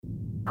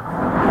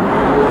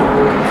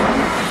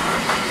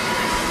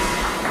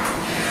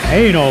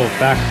Anal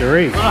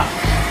factory.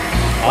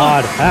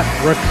 Odd hat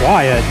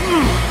required.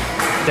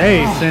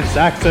 Day since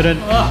accident,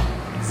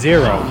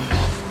 0.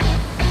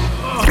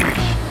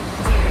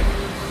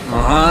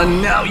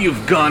 Now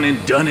you've gone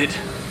and done it.